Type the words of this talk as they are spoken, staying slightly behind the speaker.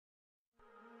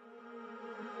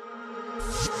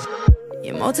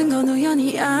이 모든 건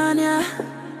우연이 아냐.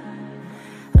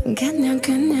 그냥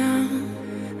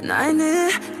나의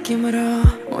느낌으로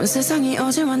온 세상이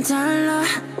어제와는 달라.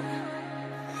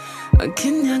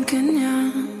 그냥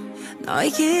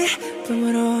너의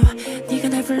기쁨으로 네가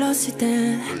날 불렀을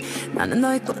때 나는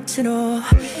너의 꽃으로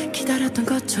기다렸던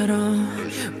것처럼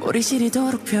우리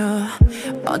시리도록 펴.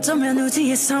 어쩌면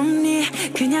우지의 섭리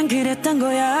그냥 그랬던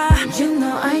거야. You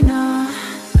know I know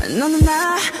너는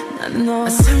나는 너.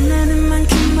 설레는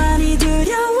만큼 많이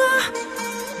두려워.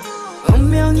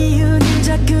 운명이 우릴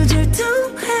자꾸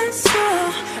질투해서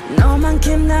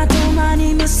너만큼 나도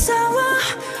많이 무서워.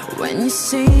 When you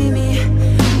see me,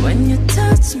 when you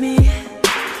touch me,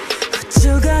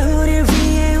 우주가 우릴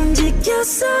위해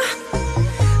움직였어.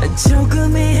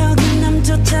 조금의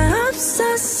어긋남조차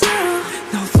없었어.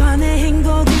 너와 내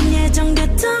행복은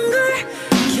예정됐던 걸.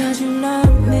 Cause you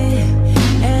love me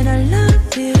and I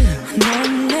love you.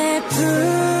 넌 내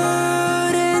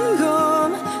푸른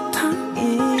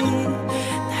곰팡이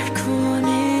날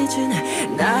구원해준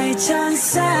나의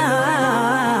천사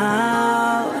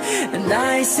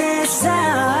나의 세상.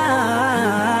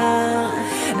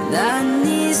 난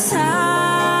네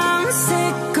삼색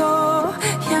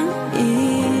고향이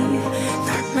널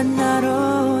만나러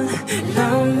온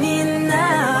Love me now,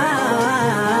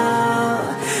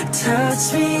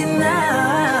 touch me now.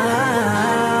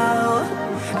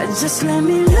 Just let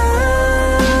me love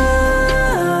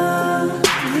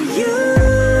you.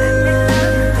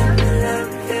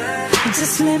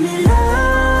 Just let me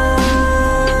love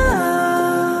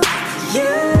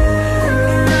you.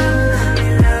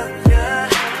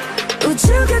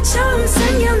 우주가 처음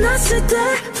생겨났을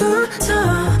때부터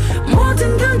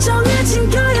모든 건 정해진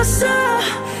거였어.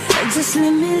 Just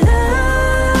let me love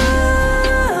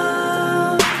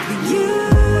you.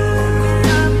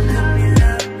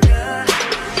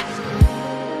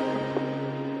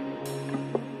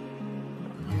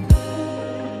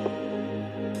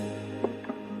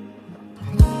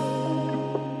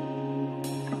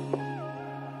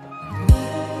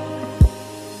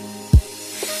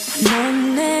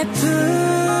 넌 내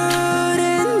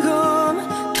푸른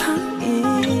곰팡이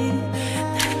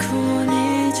날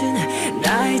구원해준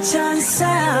나의 천사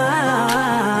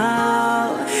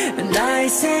나의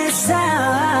세상.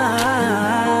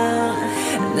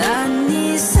 난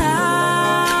네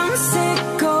삼색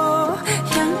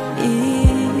고향이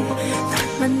널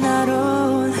만나러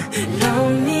온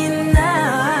Love me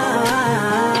now,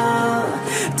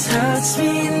 touch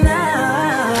me now.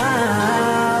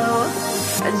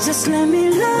 Just let me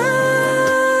love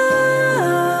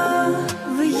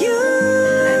you.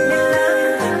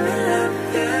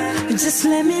 Just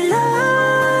let me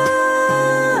love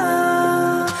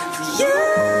you.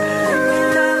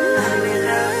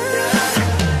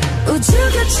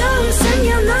 우주가 처음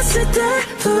생겨났을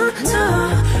때부터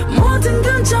모든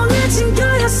건 정해진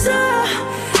거였어.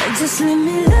 Just let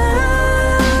me love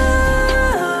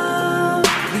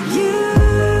you.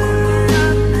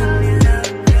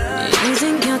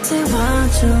 인생 곁에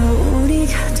와줘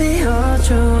우리가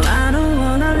되어줘. I don't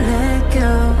wanna let go,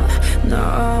 no.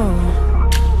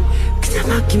 그냥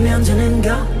맡기면 되는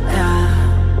거야.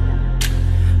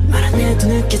 말 안 해도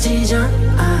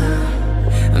느껴지잖아.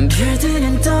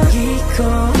 별들은 떠 있고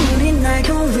우린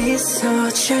알고 있어.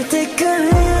 절대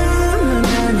꿈은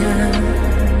아냐.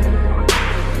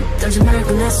 떨지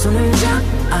말고 내 손을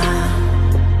잡아.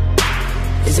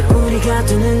 이제 우리가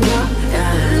되는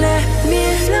거야. Let me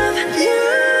love you.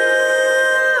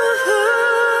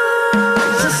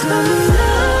 Just let me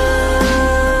love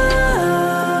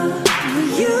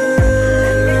you.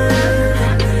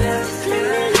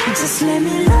 Just let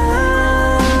me love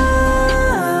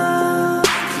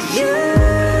you.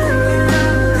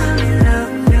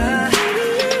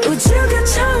 우주가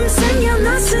처음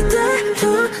생겨났을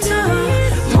때부터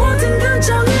모든 건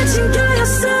정해진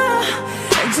거였어.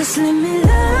 Just let me love